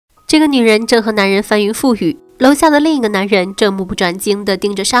这个女人正和男人翻云覆雨，楼下的另一个男人正目不转睛地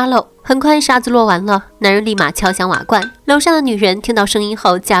盯着沙漏。很快沙子落完了，男人立马敲响瓦罐。楼上的女人听到声音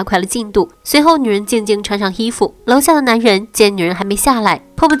后加快了进度，随后女人静静穿上衣服。楼下的男人见女人还没下来，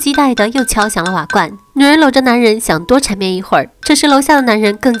迫不及待地又敲响了瓦罐。女人搂着男人想多缠绵一会儿，这时楼下的男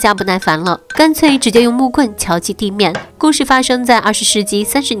人更加不耐烦了，干脆直接用木棍敲击地面。故事发生在20世纪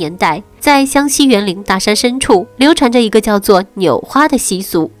30年代，在湘西沅陵大山深处流传着一个叫做扭花的习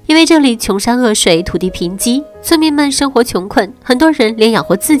俗。因为这里穷山恶水，土地贫瘠，村民们生活穷困，很多人连养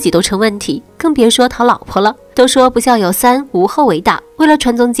活自己都成问题，更别说讨老婆了。都说不孝有三，无后为大。为了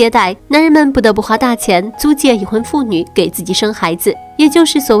传宗接代，男人们不得不花大钱租借已婚妇女给自己生孩子，也就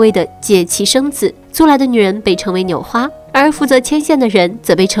是所谓的借妻生子。租来的女人被称为扭花，而负责牵线的人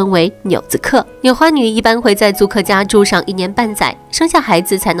则被称为扭子客。扭花女一般会在租客家住上1年半载，生下孩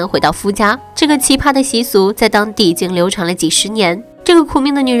子才能回到夫家。这个奇葩的习俗在当地已经流传了几十年。这个苦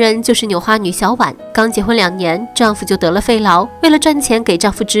命的女人就是扭花女小婉。刚结婚2年，丈夫就得了肺痨，为了赚钱给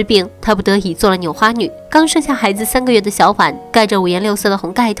丈夫治病，她不得已做了扭花女。刚生下孩子3个月的小婉，盖着5颜6色的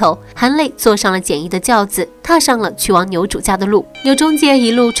红盖头，含泪坐上了简易的轿子，踏上了去往牛主家的路。牛中介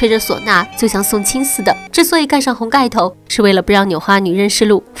一路吹着唢呐，就像送亲似的。之所以盖上红盖头，是为了不让扭花女认识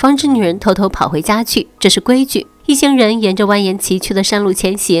路，防止女人偷偷跑回家去，这是规矩。一行人沿着蜿蜒崎岖的山路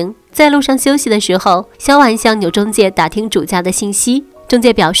前行，在路上休息的时候，小婉向牛中介打听主家的信息。中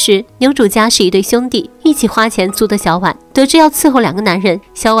介表示，牛主家是一对兄弟，一起花钱租的小婉。得知要伺候2个男人，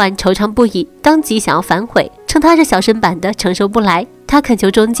小婉惆怅不已，当即想要反悔，称她这小身板的承受不来。她恳求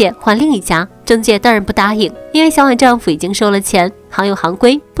中介换另一家，中介当然不答应，因为小婉丈夫已经收了钱，行有行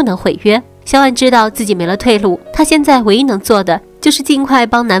规，不能毁约。小婉知道自己没了退路，她现在唯一能做的就是尽快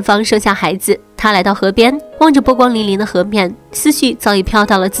帮男方生下孩子。她来到河边，望着波光粼粼的河面，思绪早已飘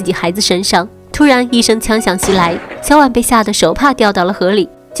到了自己孩子身上。突然一声枪响袭来，小婉被吓得手帕掉到了河里。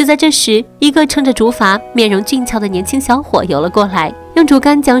就在这时，一个撑着竹筏、面容俊俏的年轻小伙游了过来，用竹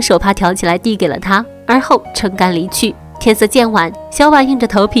竿将手帕挑起来递给了他，而后撑竿离去。天色渐晚，小婉硬着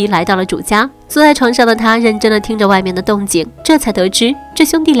头皮来到了主家。坐在床上的她认真地听着外面的动静，这才得知这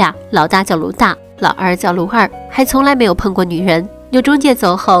兄弟俩，老大叫卢大，老二叫卢二，还从来没有碰过女人。牛中介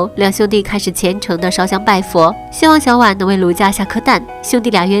走后，两兄弟开始虔诚地烧香拜佛，希望小婉能为卢家下颗蛋。兄弟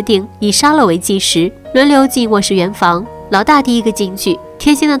俩约定以沙漏为计时，轮流进卧室圆房。老大第一个进去，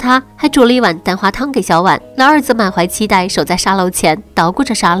贴心的他还煮了一碗蛋花汤给小婉。老二则满怀期待守在沙漏前，捣鼓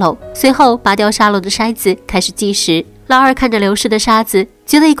着沙漏，随后拔掉沙漏的筛子，开始计时。老二看着流逝的沙子，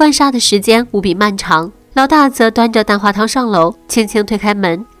觉得一罐沙的时间无比漫长。老大则端着蛋花汤上楼，轻轻推开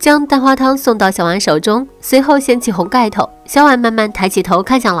门，将蛋花汤送到小婉手中，随后掀起红盖头。小婉慢慢抬起头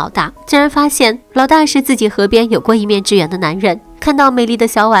看向老大，竟然发现老大是自己河边有过一面之缘的男人。看到美丽的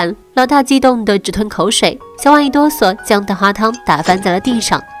小婉，老大激动得直吞口水。小婉一哆嗦，将蛋花汤打翻在了地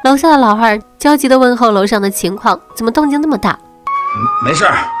上。楼下的老二焦急地问候楼上的情况，怎么动静那么大？没事。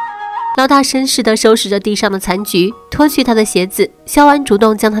老大绅士地收拾着地上的残局，脱去他的鞋子。小婉主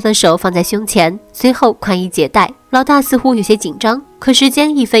动将他的手放在胸前，随后宽衣解带。老大似乎有些紧张，可时间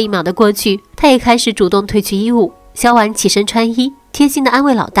1分1秒的过去，他也开始主动褪去衣物。小婉起身穿衣，贴心地安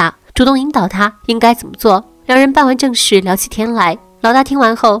慰老大，主动引导他应该怎么做。两人办完正事，聊起天来。老大听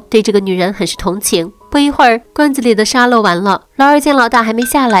完后，对这个女人很是同情。不一会儿，罐子里的沙漏完了。老二见老大还没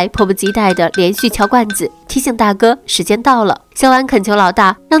下来，迫不及待地连续敲罐子，提醒大哥时间到了。小婉恳求老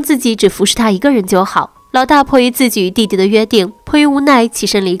大让自己只服侍他一个人就好。老大迫于自己与弟弟的约定，迫于无奈起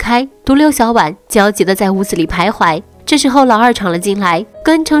身离开，独留小婉焦急地在屋子里徘徊。这时候老二闯了进来，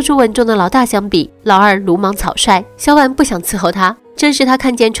跟成熟稳重的老大相比，老二鲁莽草率。小婉不想伺候他，这时他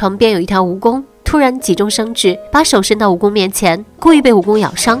看见床边有一条蜈蚣，突然急中生智，把手伸到蜈蚣面前，故意被蜈蚣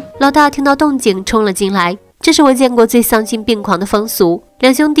咬伤。老大听到动静冲了进来，这是我见过最丧心病狂的风俗。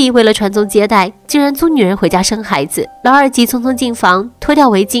两兄弟为了传宗接代，竟然租女人回家生孩子。老二急匆匆进房，脱掉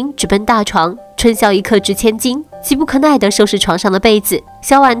围巾，直奔大床。春宵一刻值千金，急不可耐地收拾床上的被子。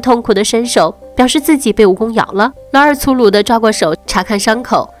小婉痛苦地伸手，表示自己被蜈蚣咬了。老二粗鲁地抓过手查看伤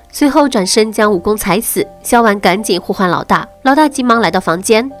口，随后转身将蜈蚣踩死。小婉赶紧呼唤老大，老大急忙来到房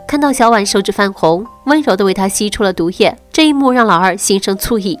间，看到小婉手指泛红，温柔地为她吸出了毒液。这一幕让老二心生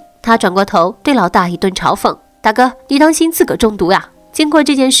醋意，他转过头对老大一顿嘲讽：“大哥，你当心自个中毒呀！”经过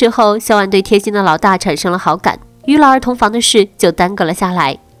这件事后，小婉对贴心的老大产生了好感，与老二同房的事就耽搁了下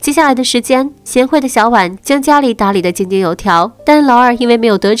来。接下来的时间，贤惠的小婉将家里打理得井井有条，但老二因为没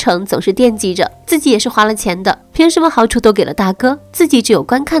有得逞，总是惦记着自己也是花了钱的，凭什么好处都给了大哥，自己只有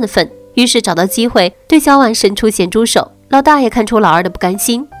观看的份。于是找到机会对小婉伸出咸猪手。老大也看出老二的不甘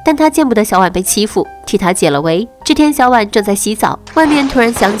心，但他见不得小婉被欺负，替他解了围。这天小婉正在洗澡，外面突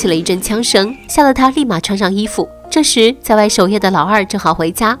然响起了一阵枪声，吓得他立马穿上衣服。这时在外守夜的老二正好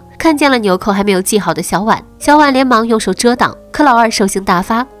回家，看见了纽扣还没有系好的小婉，小婉连忙用手遮挡，可老二兽性大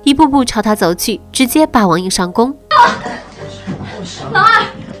发，一步步朝他走去，直接霸王硬上弓。老二，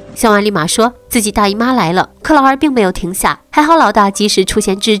小婉立马说自己大姨妈来了，可老二并没有停下，还好老大及时出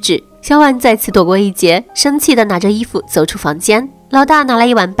现制止。小婉再次躲过一劫，生气地拿着衣服走出房间。老大拿来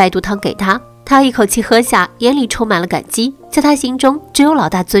一碗白肚汤给他，他一口气喝下，眼里充满了感激。在他心中，只有老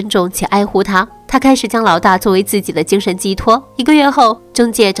大尊重且爱护他。他开始将老大作为自己的精神寄托。1个月后，中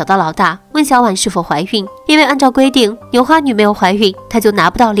介找到老大，问小婉是否怀孕，因为按照规定，纽花女没有怀孕，她就拿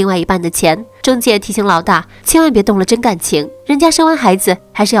不到另外一半的钱。中介提醒老大，千万别动了真感情，人家生完孩子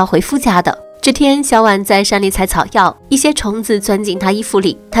还是要回夫家的。这天，小婉在山里采草药，一些虫子钻进她衣服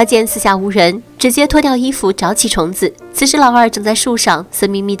里。她见四下无人，直接脱掉衣服找起虫子。此时老二正在树上色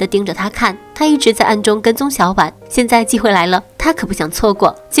眯眯地盯着她看，他一直在暗中跟踪小婉。现在机会来了，他可不想错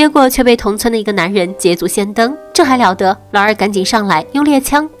过。结果却被同村的一个男人捷足先登，这还了得！老二赶紧上来，用猎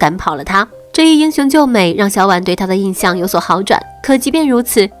枪赶跑了他。这一英雄救美让小婉对他的印象有所好转。可即便如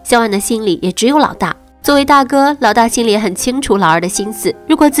此，小婉的心里也只有老大。作为大哥，老大心里也很清楚老二的心思。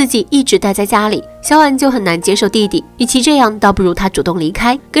如果自己一直待在家里，小婉就很难接受弟弟。与其这样，倒不如他主动离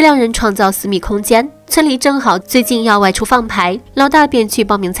开，给两人创造私密空间。村里正好最近要外出放牌，老大便去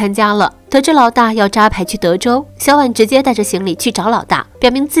报名参加了。得知老大要扎牌去德州，小婉直接带着行李去找老大，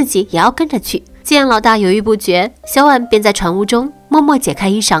表明自己也要跟着去。见老大犹豫不决，小婉便在船坞中默默解开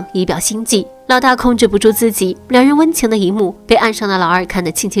衣裳，以表心迹。老大控制不住自己，两人温情的一幕被岸上的老二看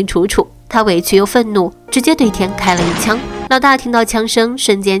得清清楚楚。他委屈又愤怒，直接对天开了一枪。老大听到枪声，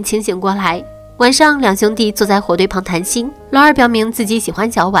瞬间清醒过来。晚上，两兄弟坐在火堆旁谈心。老二表明自己喜欢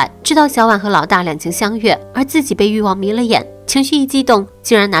小婉，知道小婉和老大两情相悦，而自己被欲望迷了眼，情绪一激动，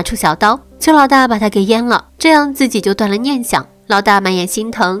竟然拿出小刀，求老大把他给阉了，这样自己就断了念想。老大满眼心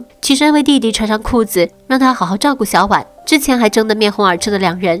疼，起身为弟弟穿上裤子，让他好好照顾小婉。之前还争得面红耳赤的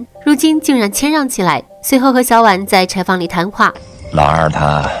两人，如今竟然谦让起来。随后和小婉在柴房里谈话。老二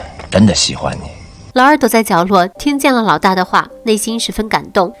他真的喜欢你。老二躲在角落，听见了老大的话，内心十分感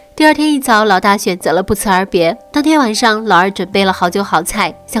动。第二天一早，老大选择了不辞而别。当天晚上，老二准备了好酒好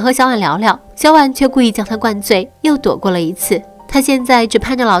菜，想和小婉聊聊，小婉却故意将他灌醉，又躲过了一次。他现在只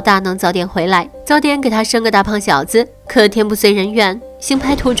盼着老大能早点回来，早点给他生个大胖小子。可天不遂人愿，行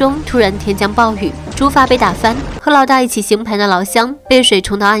牌途中突然天降暴雨，竹筏被打翻，和老大一起行牌的老乡被水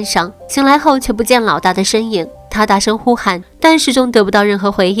冲到岸上。醒来后却不见老大的身影，他大声呼喊，但始终得不到任何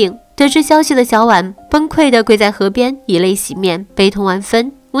回应。得知消息的小婉崩溃地跪在河边，以泪洗面，悲痛万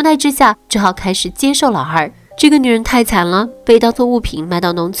分。无奈之下，只好开始接受老二。这个女人太惨了，被当作物品卖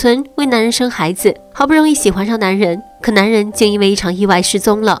到农村，为男人生孩子，好不容易喜欢上男人，可男人竟因为一场意外失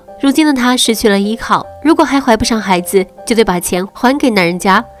踪了。如今的她失去了依靠，如果还怀不上孩子，就得把钱还给男人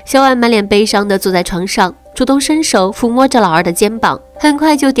家。小婉满脸悲伤地坐在床上，主动伸手抚摸着老二的肩膀，很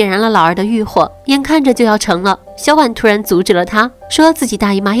快就点燃了老二的欲火，眼看着就要成了。小婉突然阻止了他，说自己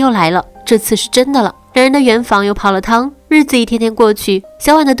大姨妈又来了，这次是真的了。两人的圆房又泡了汤，日子一天天过去，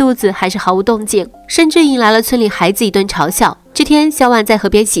小婉的肚子还是毫无动静，甚至引来了村里孩子一顿嘲笑。这天，小婉在河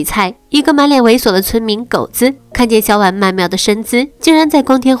边洗菜，一个满脸猥琐的村民狗子看见小婉曼妙的身姿，竟然在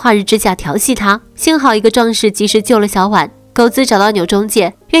光天化日之下调戏她。幸好一个壮士及时救了小婉，狗子找到纽中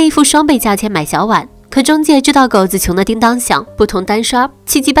介，愿意付双倍价钱买小婉。可中介知道狗子穷得叮当响，不同单刷，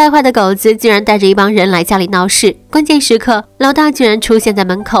气急败坏的狗子竟然带着一帮人来家里闹事。关键时刻，老大竟然出现在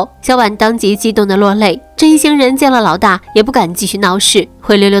门口，小婉当即激动地落泪。这一行人见了老大，也不敢继续闹事，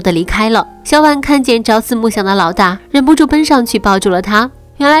灰溜溜地离开了。小婉看见朝思暮想的老大，忍不住奔上去抱住了他。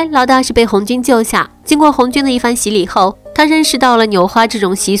原来老大是被红军救下，经过红军的一番洗礼后，他认识到了纽花这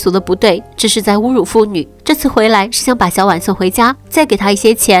种习俗的不对，这是在侮辱妇女。这次回来是想把小婉送回家，再给她一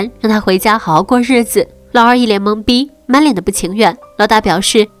些钱，让她回家好好过日子。老二一脸懵逼，满脸的不情愿。老大表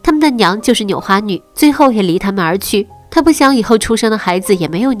示他们的娘就是纽花女，最后也离他们而去。他不想以后出生的孩子也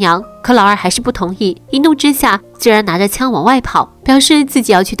没有娘，可老二还是不同意，一怒之下竟然拿着枪往外跑，表示自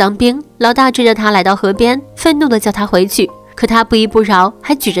己要去当兵。老大追着他来到河边，愤怒地叫他回去，可他不依不饶，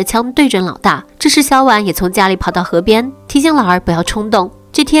还举着枪对准老大。这时小婉也从家里跑到河边，提醒老二不要冲动。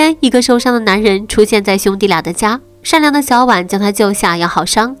这天，一个受伤的男人出现在兄弟俩的家，善良的小婉将他救下，养好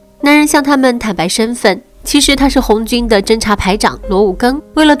伤。男人向他们坦白身份，其实他是红军的侦察排长罗武庚，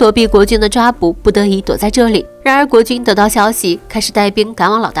为了躲避国军的抓捕，不得已躲在这里。然而国军得到消息，开始带兵赶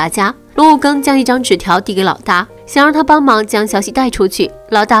往老大家。罗武庚将一张纸条递给老大，想让他帮忙将消息带出去。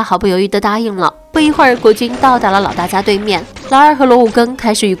老大毫不犹豫地答应了。不一会儿，国军到达了老大家对面，老二和罗武庚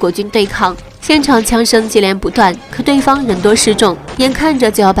开始与国军对抗，现场枪声接连不断，可对方人多势众，眼看着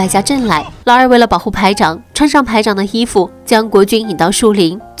就要败下阵来。老二为了保护排长，穿上排长的衣服，将国军引到树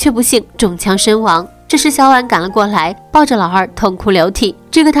林，却不幸中枪身亡。这时小婉赶了过来，抱着老二痛哭流涕。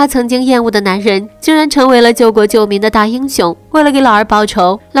这个她曾经厌恶的男人，竟然成为了救国救民的大英雄。为了给老二报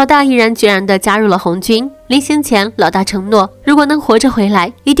仇，老大毅然决然地加入了红军。临行前，老大承诺，如果能活着回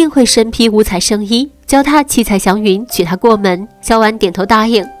来，一定会身披五彩圣衣，脚踏七彩祥云，娶她过门。小婉点头答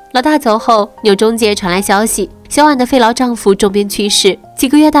应。老大走后，纽中介传来消息，小婉的肺痨丈夫重病去世，几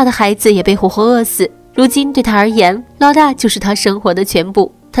个月大的孩子也被活活饿死。如今对她而言，老大就是她生活的全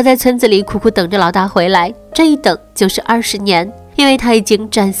部。她在村子里苦苦等着老大回来，这一等就是20年，因为她已经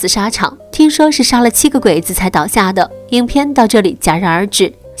战死沙场，听说是杀了7个鬼子才倒下的。影片到这里戛然而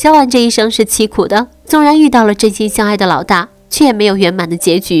止。小婉这一生是凄苦的，纵然遇到了真心相爱的老大，却也没有圆满的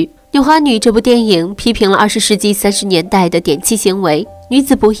结局。《狃花女》这部电影批评了20世纪30年代的典弃行为，女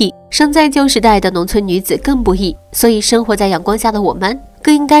子不易，生在旧时代的农村女子更不易，所以生活在阳光下的我们，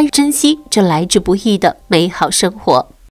更应该珍惜这来之不易的美好生活。